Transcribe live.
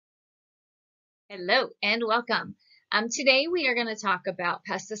Hello and welcome. Today we are going to talk about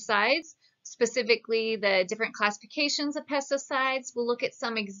pesticides, specifically the different classifications of pesticides. We'll look at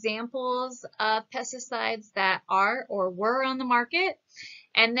some examples of pesticides that are or were on the market,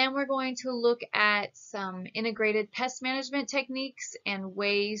 and then we're going to look at some integrated pest management techniques and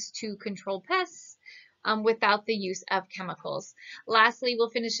ways to control pests without the use of chemicals. Lastly, we'll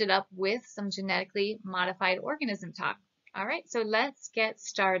finish it up with some genetically modified organism talk. All right, so let's get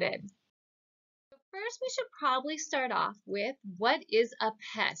started. First, we should probably start off with what is a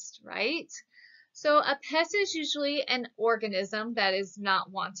pest, right? So a pest is usually an organism that is not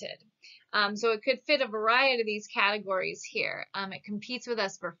wanted. So it could fit a variety of these categories here. It competes with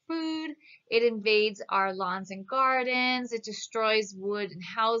us for food. It invades our lawns and gardens. It destroys wood and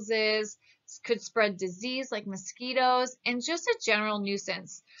houses. Could spread disease like mosquitoes, and just a general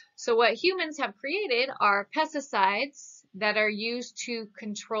nuisance. So what humans have created are pesticides that are used to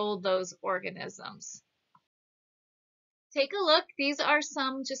control those organisms. Take a look. These are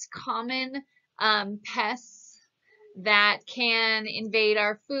some just common pests that can invade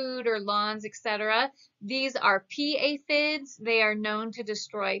our food or lawns, etc. These are pea aphids. They are known to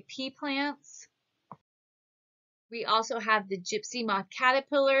destroy pea plants. We also have the gypsy moth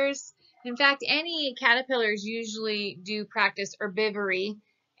caterpillars. In fact, any caterpillars usually do practice herbivory,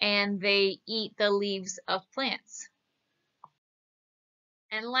 and they eat the leaves of plants.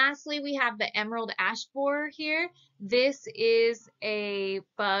 And lastly, we have the emerald ash borer here. This is a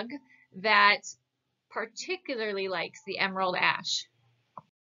bug that particularly likes the emerald ash.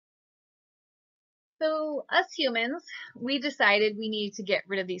 So us humans, we decided we needed to get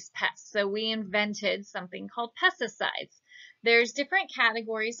rid of these pests. So we invented something called pesticides. There's different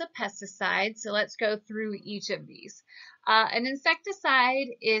categories of pesticides, so let's go through each of these. An insecticide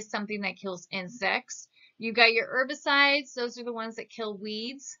is something that kills insects. You've got your herbicides, those are the ones that kill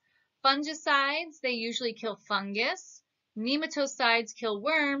weeds. Fungicides, they usually kill fungus. Nematicides kill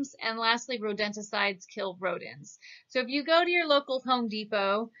worms, and lastly, rodenticides kill rodents. So if you go to your local Home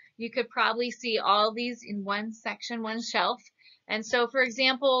Depot, you could probably see all these in one section, one shelf. And so, for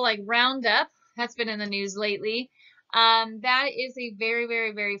example, like Roundup, that's been in the news lately. That is a very,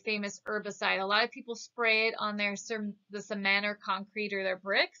 very, very famous herbicide. A lot of people spray it on the cement or concrete or their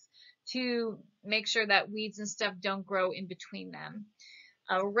bricks to make sure that weeds and stuff don't grow in between them.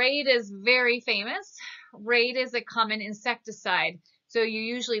 Raid is very famous. Raid is a common insecticide. So you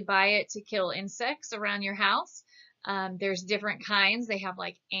usually buy it to kill insects around your house. There's different kinds. They have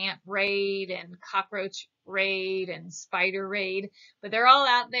like ant raid and cockroach raid and spider raid, but they're all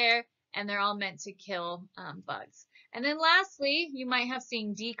out there and they're all meant to kill bugs. And then lastly, you might have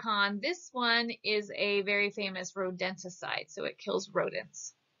seen Decon. This one is a very famous rodenticide, so it kills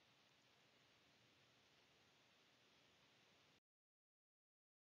rodents.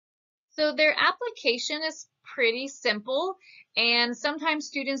 So their application is pretty simple, and sometimes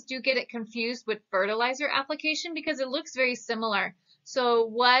students do get it confused with fertilizer application because it looks very similar. So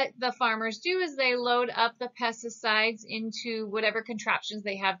what the farmers do is they load up the pesticides into whatever contraptions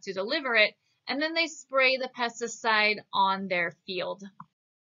they have to deliver it, and then they spray the pesticide on their field.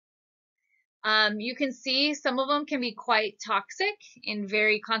 You can see some of them can be quite toxic in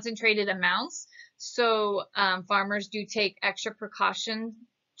very concentrated amounts. So farmers do take extra precaution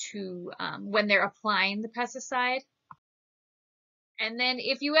to when they're applying the pesticide. And then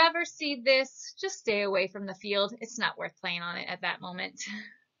if you ever see this, just stay away from the field. It's not worth playing on it at that moment.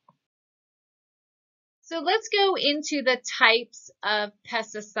 So let's go into the types of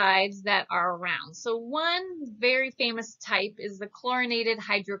pesticides that are around. So one very famous type is the chlorinated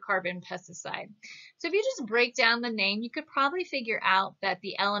hydrocarbon pesticide. So if you just break down the name, you could probably figure out that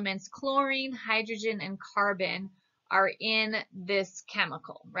the elements chlorine, hydrogen, and carbon are in this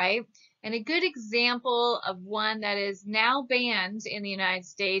chemical, right? And a good example of one that is now banned in the United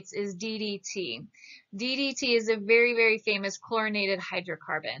States is DDT. DDT is a very, very famous chlorinated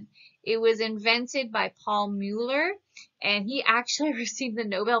hydrocarbon. It was invented by Paul Mueller, and he actually received the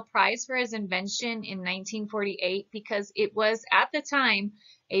Nobel Prize for his invention in 1948 because it was, at the time,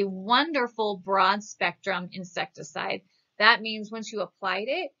 a wonderful broad spectrum insecticide. That means once you applied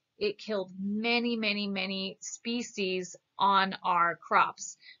it, it killed many, many, many species on our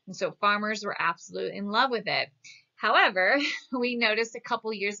crops. And so farmers were absolutely in love with it. However, we noticed a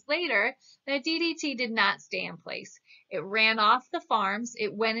couple years later that DDT did not stay in place. It ran off the farms,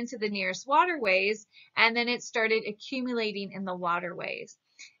 it went into the nearest waterways, and then it started accumulating in the waterways.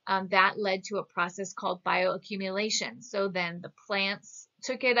 That led to a process called bioaccumulation. So then the plants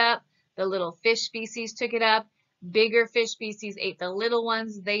took it up, the little fish species took it up, Bigger fish species ate the little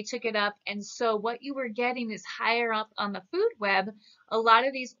ones, they took it up, and so what you were getting is higher up on the food web, a lot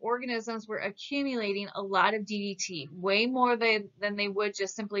of these organisms were accumulating a lot of DDT, way more than they would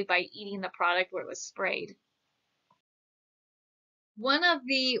just simply by eating the product where it was sprayed. One of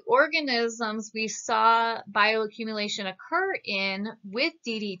the organisms we saw bioaccumulation occur in with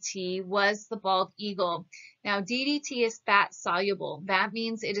DDT was the bald eagle. Now, DDT is fat soluble. That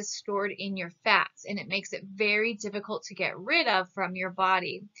means it is stored in your fats, and it makes it very difficult to get rid of from your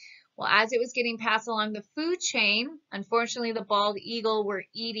body. Well, as it was getting passed along the food chain, unfortunately, the bald eagle were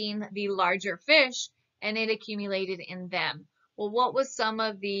eating the larger fish, and it accumulated in them. Well, what was some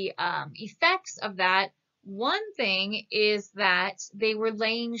of the effects of that? One thing is that they were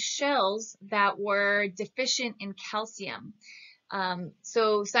laying shells that were deficient in calcium.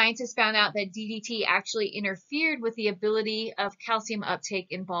 So scientists found out that DDT actually interfered with the ability of calcium uptake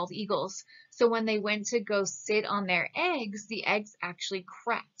in bald eagles. So when they went to go sit on their eggs, the eggs actually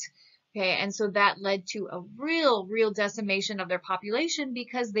cracked. Okay, and so that led to a real decimation of their population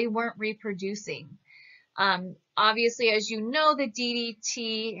because they weren't reproducing. Obviously, as you know, the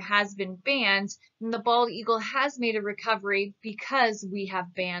DDT has been banned, and the bald eagle has made a recovery because we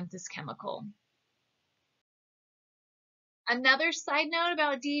have banned this chemical. Another side note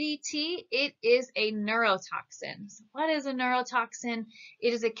about DDT, it is a neurotoxin. So what is a neurotoxin?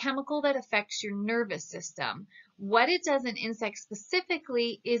 It is a chemical that affects your nervous system. What it does in insects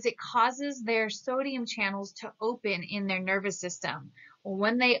specifically is it causes their sodium channels to open in their nervous system. Well,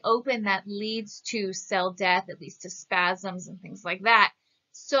 when they open, that leads to cell death, it leads to spasms and things like that.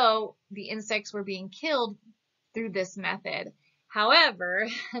 So the insects were being killed through this method. However,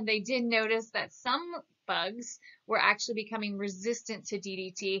 they did notice that some bugs were actually becoming resistant to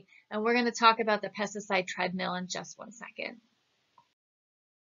DDT, and we're going to talk about the pesticide treadmill in just one second.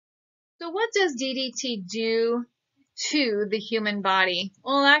 So what does DDT do to the human body?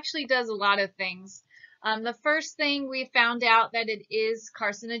 Well, it actually does a lot of things. The first thing we found out that it is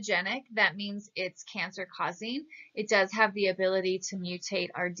carcinogenic. That means it's cancer causing. It does have the ability to mutate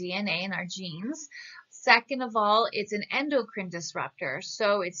our DNA and our genes. Second of all, it's an endocrine disruptor.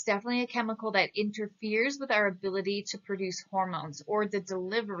 So it's definitely a chemical that interferes with our ability to produce hormones or the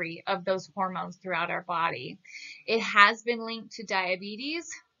delivery of those hormones throughout our body. It has been linked to diabetes.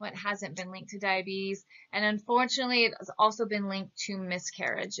 What hasn't been linked to diabetes? And unfortunately, it has also been linked to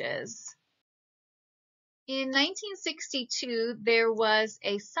miscarriages. In 1962, there was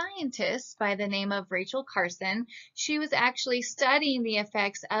a scientist by the name of Rachel Carson. She was actually studying the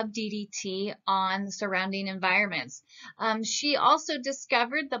effects of DDT on surrounding environments. She also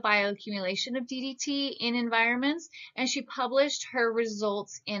discovered the bioaccumulation of DDT in environments, and she published her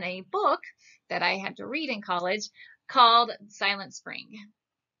results in a book that I had to read in college called Silent Spring.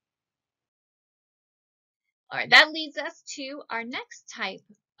 All right, that leads us to our next type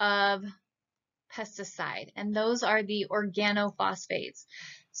of pesticide, and those are the organophosphates.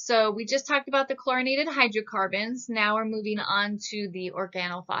 So we just talked about the chlorinated hydrocarbons. Now we're moving on to the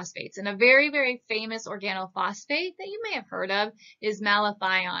organophosphates. And a very famous organophosphate that you may have heard of is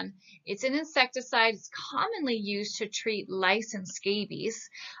malathion. It's an insecticide. It's commonly used to treat lice and scabies,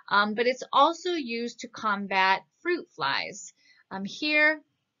 but it's also used to combat fruit flies. Here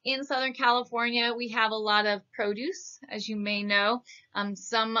in Southern California, we have a lot of produce, as you may know.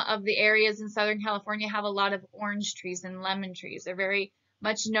 Some of the areas in Southern California have a lot of orange trees and lemon trees. They're very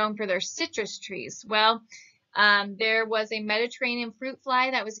much known for their citrus trees. Well, there was a Mediterranean fruit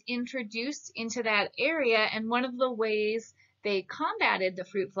fly that was introduced into that area, and one of the ways they combated the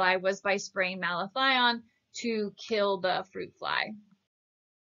fruit fly was by spraying malathion to kill the fruit fly.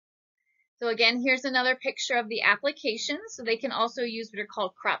 So again, here's another picture of the application. So they can also use what are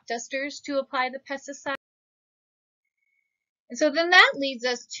called crop dusters to apply the pesticide. And so then that leads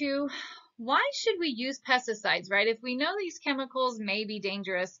us to, why should we use pesticides, right? If we know these chemicals may be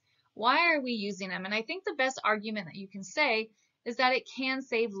dangerous, why are we using them? And I think the best argument that you can say is that it can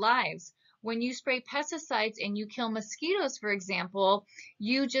save lives. When you spray pesticides and you kill mosquitoes, for example,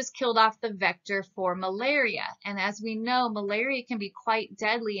 you just killed off the vector for malaria. And as we know, malaria can be quite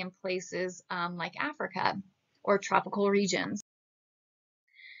deadly in places like Africa or tropical regions.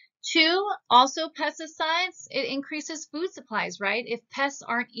 Two, also pesticides, it increases food supplies, right? If pests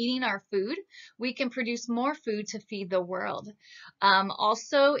aren't eating our food, we can produce more food to feed the world.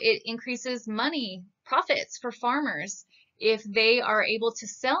 Also, it increases money, profits for farmers. If they are able to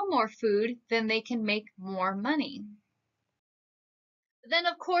sell more food, then they can make more money. Then,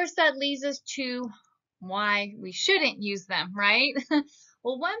 of course, that leads us to why we shouldn't use them, right?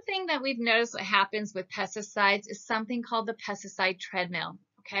 Well, one thing that we've noticed what happens with pesticides is something called the pesticide treadmill.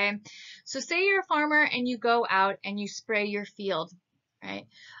 Okay, so say you're a farmer and you go out and you spray your field, right?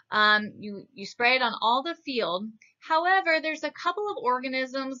 You spray it on all the field. However, there's a couple of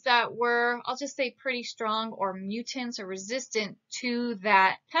organisms that were, I'll just say, pretty strong or mutants or resistant to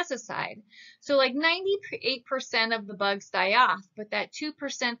that pesticide. So like 98% of the bugs die off, but that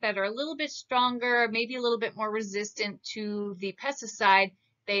 2% that are a little bit stronger, maybe a little bit more resistant to the pesticide,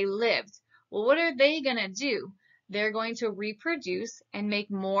 they lived. Well, what are they going to do? They're going to reproduce and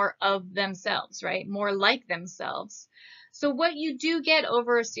make more of themselves, right? More like themselves. So what you do get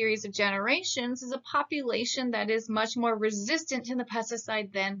over a series of generations is a population that is much more resistant to the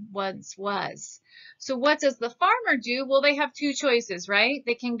pesticide than once was. So what does the farmer do? Well, they have two choices, right?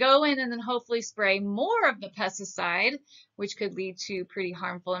 They can go in and then hopefully spray more of the pesticide, which could lead to pretty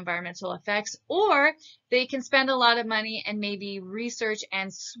harmful environmental effects, or they can spend a lot of money and maybe research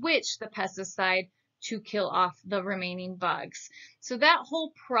and switch the pesticide to kill off the remaining bugs. So that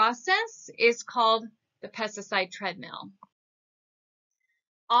whole process is called the pesticide treadmill.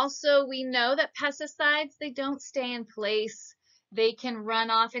 Also, we know that pesticides, they don't stay in place. They can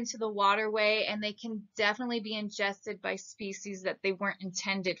run off into the waterway and they can definitely be ingested by species that they weren't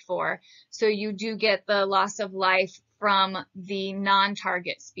intended for. So you do get the loss of life from the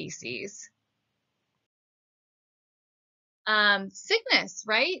non-target species. Sickness,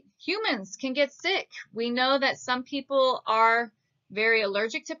 right? Humans can get sick. We know that some people are very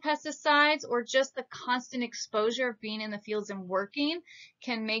allergic to pesticides, or just the constant exposure of being in the fields and working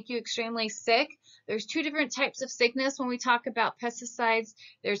can make you extremely sick. There's two different types of sickness when we talk about pesticides.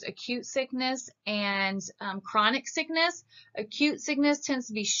 There's acute sickness and chronic sickness. Acute sickness tends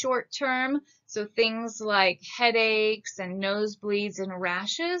to be short term, so things like headaches and nosebleeds and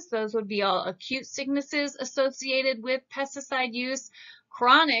rashes, those would be all acute sicknesses associated with pesticide use.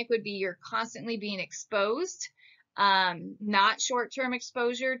 Chronic would be you're constantly being exposed, not short-term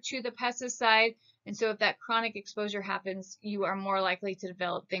exposure to the pesticide. And so if that chronic exposure happens, you are more likely to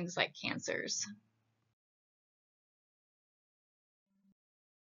develop things like cancers.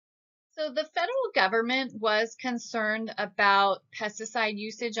 So the federal government was concerned about pesticide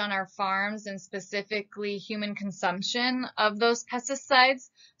usage on our farms and specifically human consumption of those pesticides.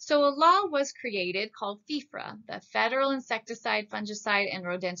 So a law was created called FIFRA, the Federal Insecticide, Fungicide, and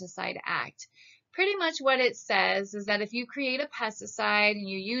Rodenticide Act. Pretty much what it says is that if you create a pesticide and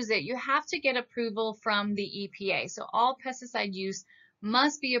you use it, you have to get approval from the EPA. So all pesticide use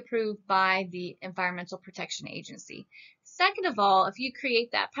must be approved by the Environmental Protection Agency. Second of all, if you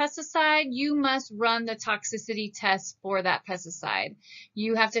create that pesticide, you must run the toxicity test for that pesticide.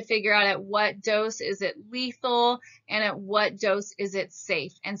 You have to figure out at what dose is it lethal and at what dose is it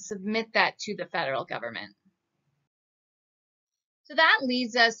safe, and submit that to the federal government. So that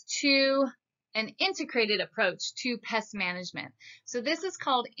leads us to an integrated approach to pest management. So this is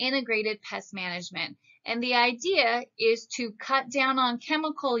called integrated pest management. And the idea is to cut down on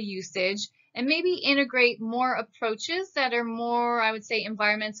chemical usage and maybe integrate more approaches that are more, I would say,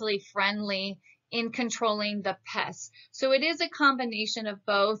 environmentally friendly in controlling the pests. So it is a combination of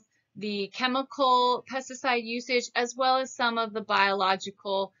both the chemical pesticide usage as well as some of the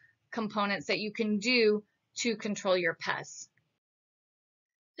biological components that you can do to control your pests.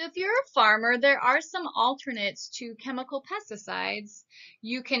 So if you're a farmer, there are some alternates to chemical pesticides.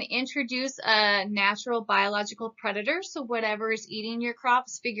 You can introduce a natural biological predator. So whatever is eating your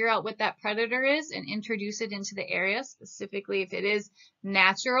crops, figure out what that predator is and introduce it into the area, specifically if it is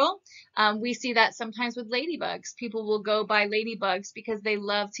natural. We see that sometimes with ladybugs. People will go buy ladybugs because they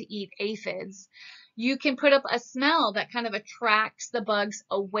love to eat aphids. You can put up a smell that kind of attracts the bugs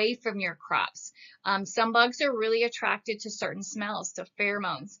away from your crops. Some bugs are really attracted to certain smells, to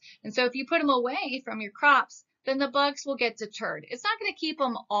pheromones. And so if you put them away from your crops, then the bugs will get deterred. It's not going to keep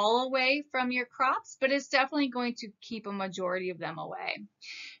them all away from your crops, but it's definitely going to keep a majority of them away.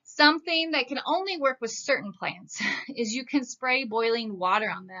 Something that can only work with certain plants is you can spray boiling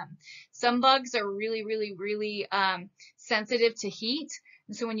water on them. Some bugs are really sensitive to heat.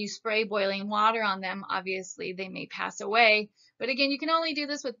 And so when you spray boiling water on them, obviously they may pass away. But again, you can only do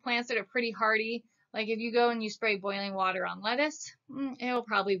this with plants that are pretty hardy. Like if you go and you spray boiling water on lettuce, it will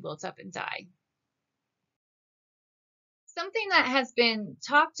probably wilt up and die. Something that has been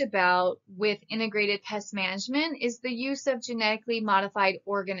talked about with integrated pest management is the use of genetically modified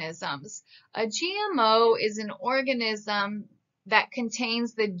organisms. A GMO is an organism that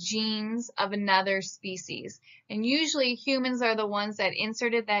contains the genes of another species. And usually humans are the ones that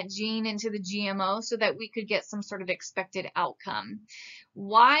inserted that gene into the GMO so that we could get some sort of expected outcome.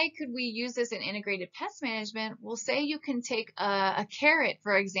 Why could we use this in integrated pest management? Well, say you can take a carrot,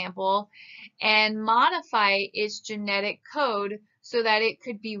 for example, and modify its genetic code so that it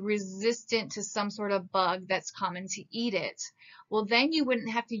could be resistant to some sort of bug that's common to eat it. Well, then you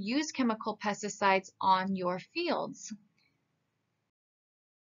wouldn't have to use chemical pesticides on your fields.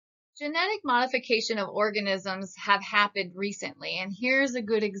 Genetic modification of organisms have happened recently, and here's a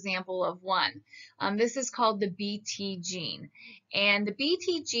good example of one. This is called the Bt gene, and the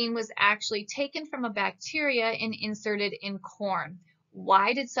Bt gene was actually taken from a bacteria and inserted in corn.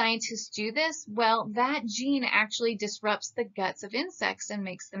 Why did scientists do this? Well, that gene actually disrupts the guts of insects and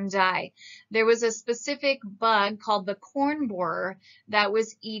makes them die. There was a specific bug called the corn borer that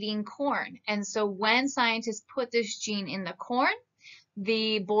was eating corn, and so when scientists put this gene in the corn,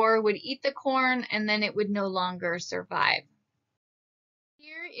 the borer would eat the corn and then it would no longer survive.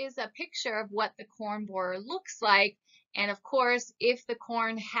 Here is a picture of what the corn borer looks like. And of course, if the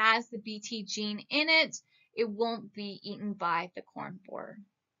corn has the Bt gene in it, it won't be eaten by the corn borer.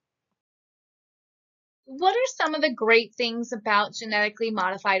 What are some of the great things about genetically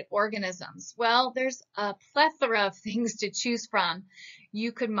modified organisms? Well, there's a plethora of things to choose from.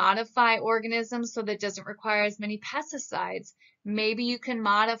 You could modify organisms so that it doesn't require as many pesticides. Maybe you can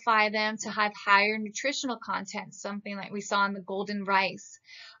modify them to have higher nutritional content, something like we saw in the golden rice.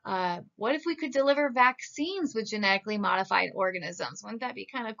 What if we could deliver vaccines with genetically modified organisms? Wouldn't that be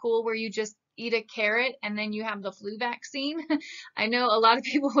kind of cool, where you just eat a carrot and then you have the flu vaccine? I know a lot of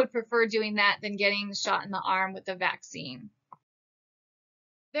people would prefer doing that than getting shot in the arm with the vaccine.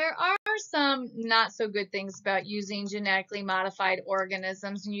 There are some not so good things about using genetically modified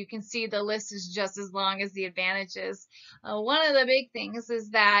organisms, and you can see the list is just as long as the advantages. One of the big things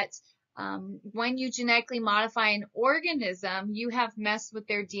is that when you genetically modify an organism, you have messed with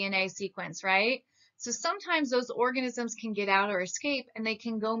their DNA sequence, right? So sometimes those organisms can get out or escape, and they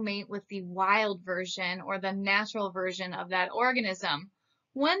can go mate with the wild version or the natural version of that organism.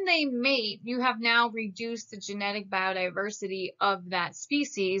 When they mate, you have now reduced the genetic biodiversity of that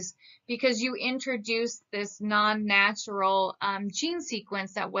species because you introduced this non-natural gene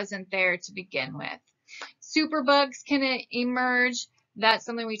sequence that wasn't there to begin with. Superbugs can emerge. That's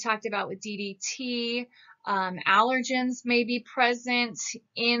something we talked about with DDT. Allergens may be present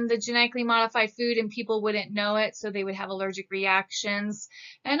in the genetically modified food and people wouldn't know it, so they would have allergic reactions.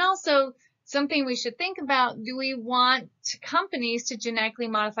 And also, something we should think about, do we want companies to genetically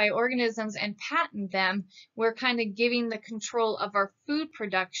modify organisms and patent them? We're kind of giving the control of our food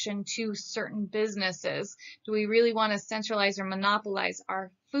production to certain businesses. Do we really want to centralize or monopolize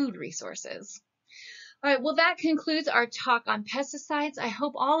our food resources? All right, well, that concludes our talk on pesticides. I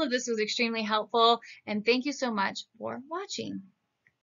hope all of this was extremely helpful, and thank you so much for watching.